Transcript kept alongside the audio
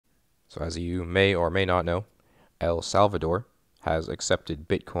So as you may or may not know, El Salvador has accepted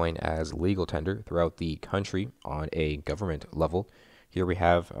Bitcoin as legal tender throughout the country on a government level. Here we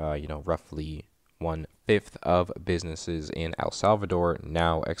have, roughly 1/5 of businesses in El Salvador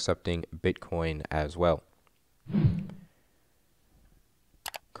now accepting Bitcoin as well.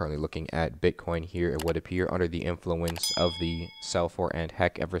 Currently looking at Bitcoin here, it would appear under the influence of the sell for and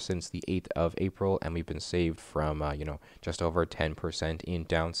heck ever since the 8th of April, and we've been saved from, just over 10% in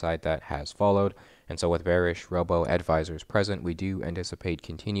downside that has followed. And so with bearish robo advisors present, we do anticipate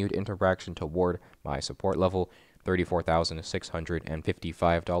continued interaction toward my support level.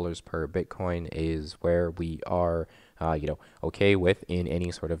 $34,655 per Bitcoin is where we are, okay with in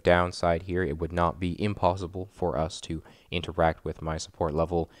any sort of downside here. It would not be impossible for us to interact with my support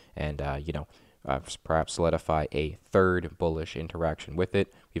level and, perhaps solidify a third bullish interaction with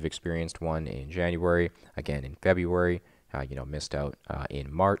it. We've experienced one in January, again in February, missed out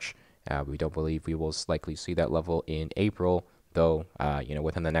in March. We don't believe we will likely see that level in April, though,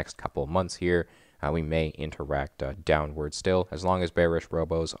 within the next couple of months here, we may interact downward still. As long as bearish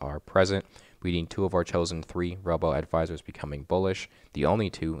robos are present, we need 2 of our chosen 3 robo advisors becoming bullish. The only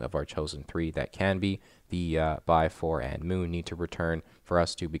 2 of our chosen 3 that can be, the buy, 4, and moon, need to return for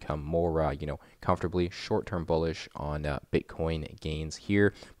us to become more, comfortably short-term bullish on Bitcoin gains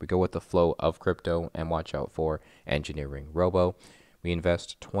here. We go with the flow of crypto and watch out for EngineeringRobo. We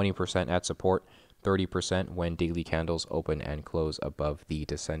invest 20% at support, 30% when daily candles open and close above the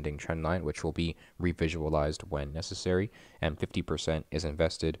descending trend line, which will be revisualized when necessary, and 50% is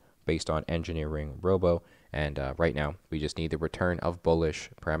invested based on EngineeringRobo. And right now, we just need the return of bullish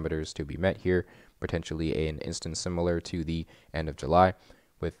parameters to be met here, potentially an instance similar to the end of July.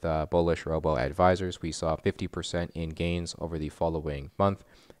 With bullish robo advisors, we saw 50% in gains over the following month,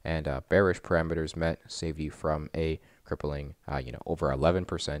 and bearish parameters met saved you from a crippling, over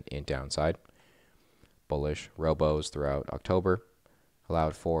 11% in downside. Bullish robos throughout October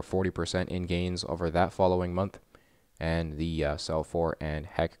allowed for 40% in gains over that following month, and the sell for and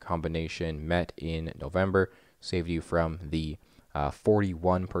heck combination met in November, saved you from the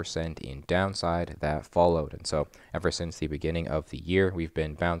 41% in downside that followed. And so ever since the beginning of the year, we've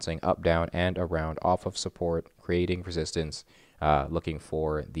been bouncing up, down, and around off of support, creating resistance, looking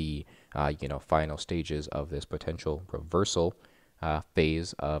for the final stages of this potential reversal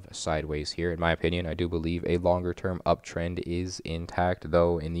phase of sideways here. In my opinion, I do believe a longer term uptrend is intact,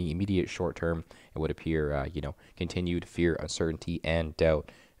 though in the immediate short term, it would appear, continued fear, uncertainty, and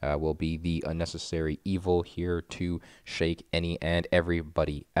doubt will be the unnecessary evil here to shake any and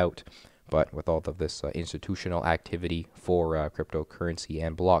everybody out. But with all of this institutional activity for cryptocurrency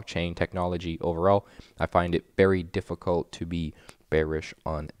and blockchain technology overall, I find it very difficult to be bearish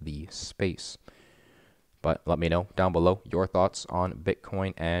on the space. But let me know down below your thoughts on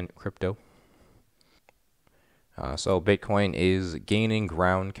Bitcoin and crypto. So Bitcoin is gaining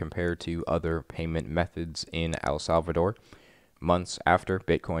ground compared to other payment methods in El Salvador. Months after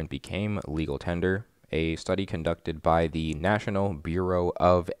Bitcoin became legal tender, a study conducted by the National Bureau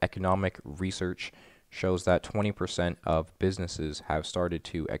of Economic Research shows that 20% of businesses have started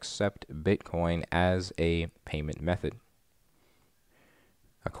to accept Bitcoin as a payment method.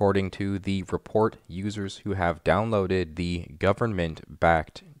 According to the report, users who have downloaded the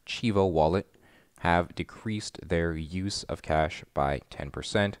government-backed Chivo wallet have decreased their use of cash by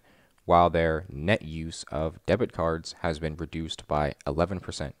 10%, while their net use of debit cards has been reduced by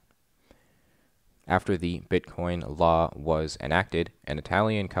 11%. After the Bitcoin law was enacted, an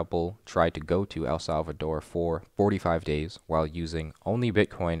Italian couple tried to go to El Salvador for 45 days while using only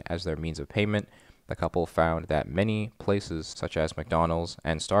Bitcoin as their means of payment. The couple found that many places such as McDonald's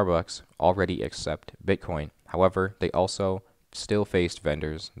and Starbucks already accept Bitcoin. However, they also still faced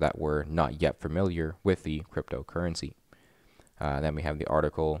vendors that were not yet familiar with the cryptocurrency. Then we have the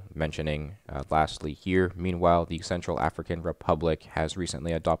article mentioning, lastly here, meanwhile, the Central African Republic has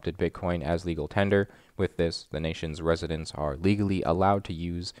recently adopted Bitcoin as legal tender. With this, the nation's residents are legally allowed to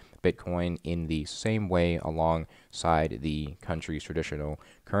use Bitcoin in the same way alongside the country's traditional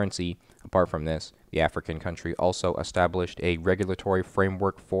currency. Apart from this, the African country also established a regulatory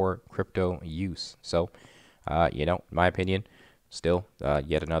framework for crypto use. So, in my opinion, still,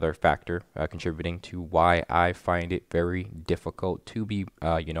 yet another factor contributing to why I find it very difficult to be,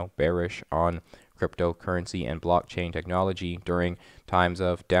 bearish on cryptocurrency and blockchain technology during times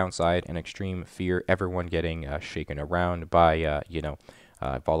of downside and extreme fear, everyone getting shaken around by,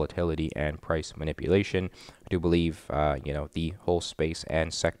 volatility and price manipulation. I do believe the whole space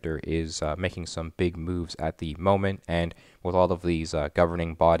and sector is making some big moves at the moment, and with all of these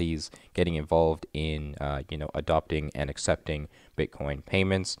governing bodies getting involved in adopting and accepting Bitcoin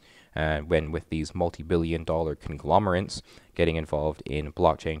payments, and when with these multi-billion-dollar conglomerates getting involved in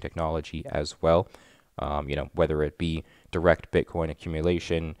blockchain technology as well, whether it be direct Bitcoin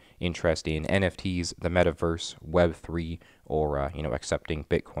accumulation, interest in NFTs, the metaverse, Web3, or accepting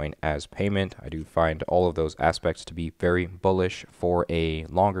Bitcoin as payment. I do find all of those aspects to be very bullish for a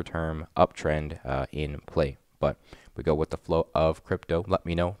longer-term uptrend in play. But we go with the flow of crypto. Let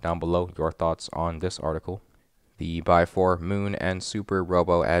me know down below your thoughts on this article. The buy for Moon and Super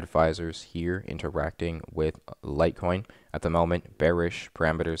Robo advisors here interacting with Litecoin. At the moment, bearish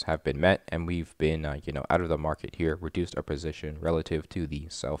parameters have been met, and we've been, out of the market here, reduced our position relative to the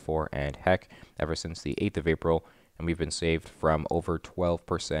sell for and HEC ever since the 8th of April, and we've been saved from over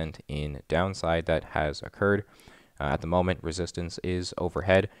 12% in downside that has occurred. At the moment, resistance is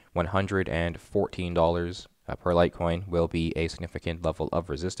overhead. $114 per Litecoin will be a significant level of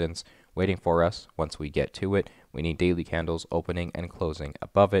resistance waiting for us. Once we get to it, we need daily candles opening and closing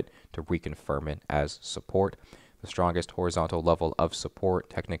above it to reconfirm it as support. The strongest horizontal level of support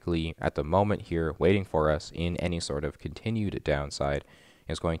technically at the moment here waiting for us in any sort of continued downside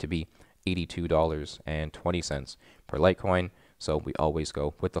is going to be $82.20 per Litecoin. So we always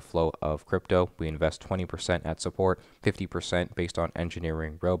go with the flow of crypto. We invest 20% at support, 50% based on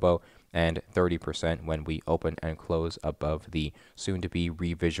EngineeringRobo, and 30% when we open and close above the soon-to-be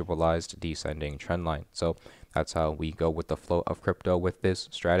revisualized descending trend line. So that's how we go with the flow of crypto with this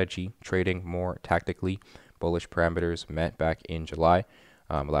strategy, trading more tactically. Bullish parameters met back in July,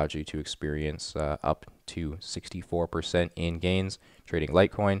 allowed you to experience up to 64% in gains trading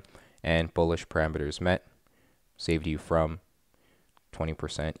Litecoin, and bullish parameters met saved you from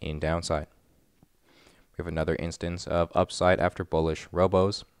 20% in downside. We have another instance of upside after bullish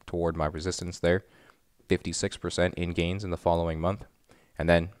robos toward my resistance there, 56% in gains in the following month, and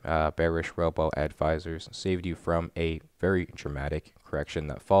then bearish robo advisors saved you from a very dramatic correction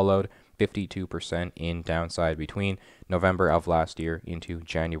that followed, 52% in downside between November of last year into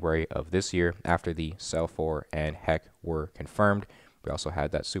January of this year after the sell for and HEC were confirmed. We also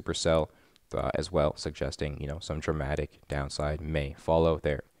had that supercell as well, suggesting some dramatic downside may follow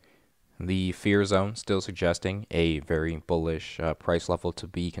there. The fear zone still suggesting a very bullish price level to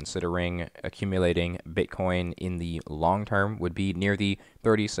be considering accumulating Bitcoin in the long term would be near the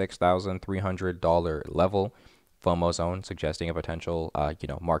 $36,300 level. FOMO zone suggesting a potential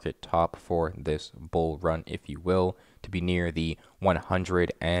market top for this bull run, if you will, to be near the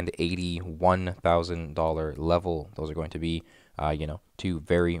 $181,000 level. Those are going to be two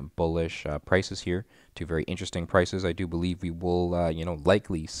very bullish prices here, two very interesting prices. I do believe we will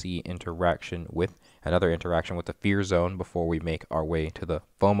likely see another interaction with the fear zone before we make our way to the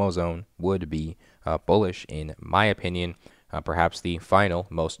FOMO zone. Would be bullish in my opinion. Perhaps the final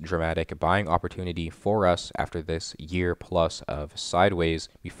most dramatic buying opportunity for us after this year plus of sideways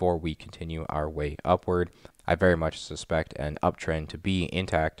before we continue our way upward. I very much suspect an uptrend to be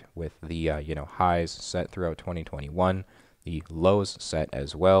intact with the highs set throughout 2021, the lows set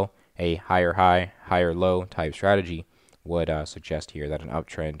as well. A higher high, higher low type strategy would suggest here that an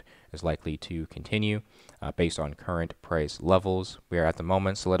uptrend is likely to continue based on current price levels. We are at the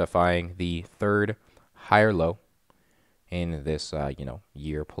moment solidifying the third higher low in this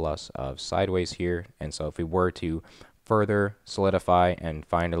year plus of sideways here, and so if we were to further solidify and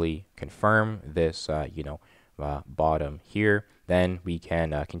finally confirm this bottom here, then we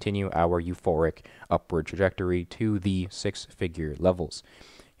can continue our euphoric upward trajectory to the six-figure levels.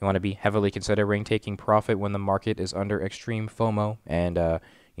 You want to be heavily considering taking profit when the market is under extreme FOMO and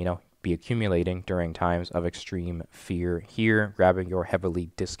be accumulating during times of extreme fear here, grabbing your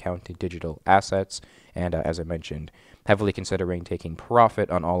heavily discounted digital assets, and as I mentioned, heavily considering taking profit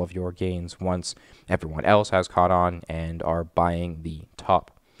on all of your gains once everyone else has caught on and are buying the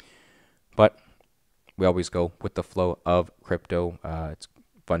top. But we always go with the flow of crypto. It's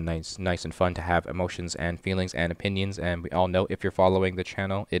fun, nice and fun to have emotions and feelings and opinions, and we all know if you're following the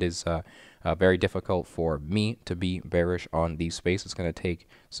channel, it is very difficult for me to be bearish on the space. It's going to take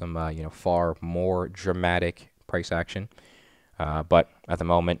some far more dramatic price action. But at the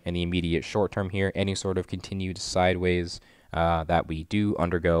moment, in the immediate short term here, any sort of continued sideways that we do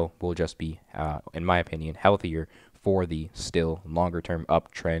undergo will just be, in my opinion, healthier for the still longer term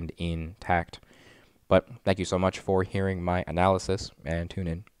uptrend intact. But thank you so much for hearing my analysis, and tune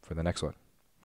in for the next one.